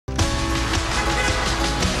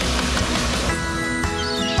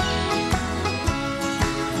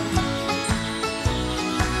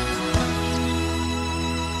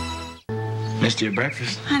Missed you at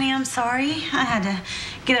breakfast. Honey, I'm sorry. I had to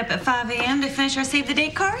get up at 5 a.m. to finish our save the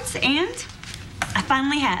date cards, and I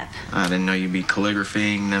finally have. I didn't know you'd be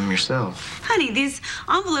calligraphying them yourself. Honey, these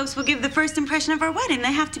envelopes will give the first impression of our wedding.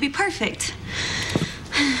 They have to be perfect.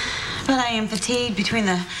 But I am fatigued between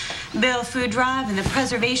the Bill Food Drive and the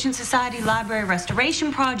Preservation Society Library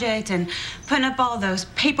Restoration Project and putting up all those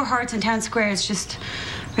paper hearts in town square. It's just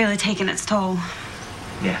really taking its toll.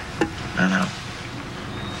 Yeah, I know.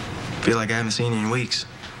 Feel like I haven't seen you in weeks.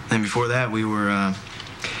 And before that, we were,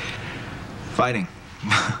 fighting.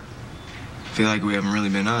 Feel like we haven't really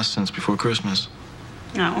been us since before Christmas.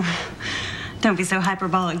 No, don't be so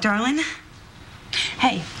hyperbolic, darling.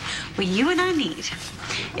 Hey, what you and I need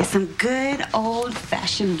is some good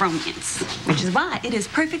old-fashioned romance, which is why it is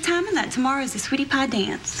perfect timing that tomorrow is the sweetie pie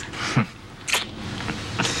dance.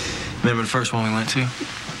 Remember the first one we went to?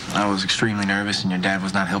 I was extremely nervous, and your dad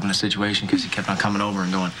was not helping the situation because he kept on coming over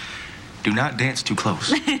and going, "Do not dance too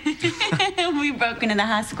close." We broke into the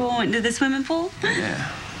high school and went to the swimming pool.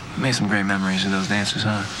 Yeah, made some great memories of those dances,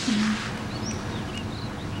 huh?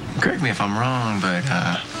 Correct me if I'm wrong, but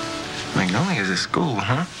Magnolia's at school,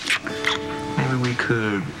 huh? Maybe we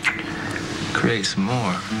could create some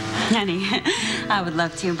more. Honey, I would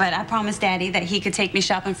love to, but I promised Daddy that he could take me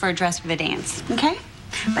shopping for a dress for the dance, okay?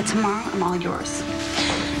 But tomorrow, I'm all yours.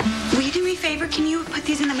 Will you do me a favor? Can you put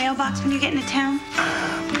these in the mailbox when you get into town?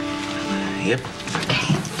 Yep.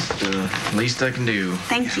 Okay. It's the least I can do.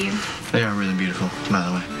 Thank you. They are really beautiful, by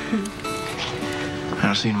the way.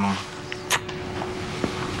 I'll see you tomorrow.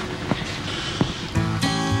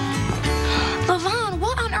 LaVon,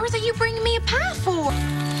 what on earth are you bringing me a pie for?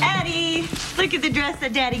 Addie, look at the dress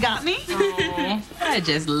that Daddy got me. Oh, I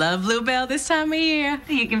just love Bluebell this time of year.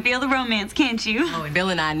 You can feel the romance, can't you? Oh, and Bill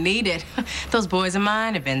and I need it. Those boys of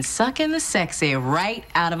mine have been sucking the sexy right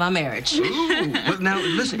out of our marriage. Ooh, well, now,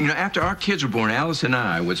 listen, after our kids were born, Alice and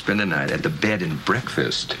I would spend the night at the bed and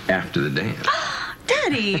breakfast after the dance.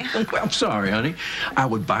 Daddy. Well, I'm sorry, honey. I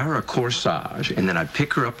would buy her a corsage, and then I'd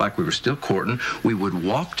pick her up like we were still courting. We would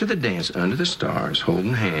walk to the dance under the stars,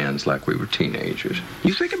 holding hands like we were teenagers.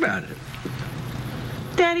 You think about it.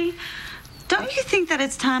 Daddy, don't you think that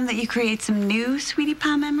it's time that you create some new sweetie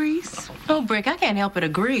pie memories? Oh, Brick, I can't help but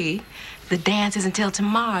agree. The dance is until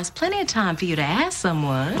tomorrow. It's plenty of time for you to ask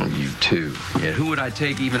someone. Oh, you too. Yeah, who would I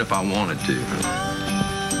take even if I wanted to?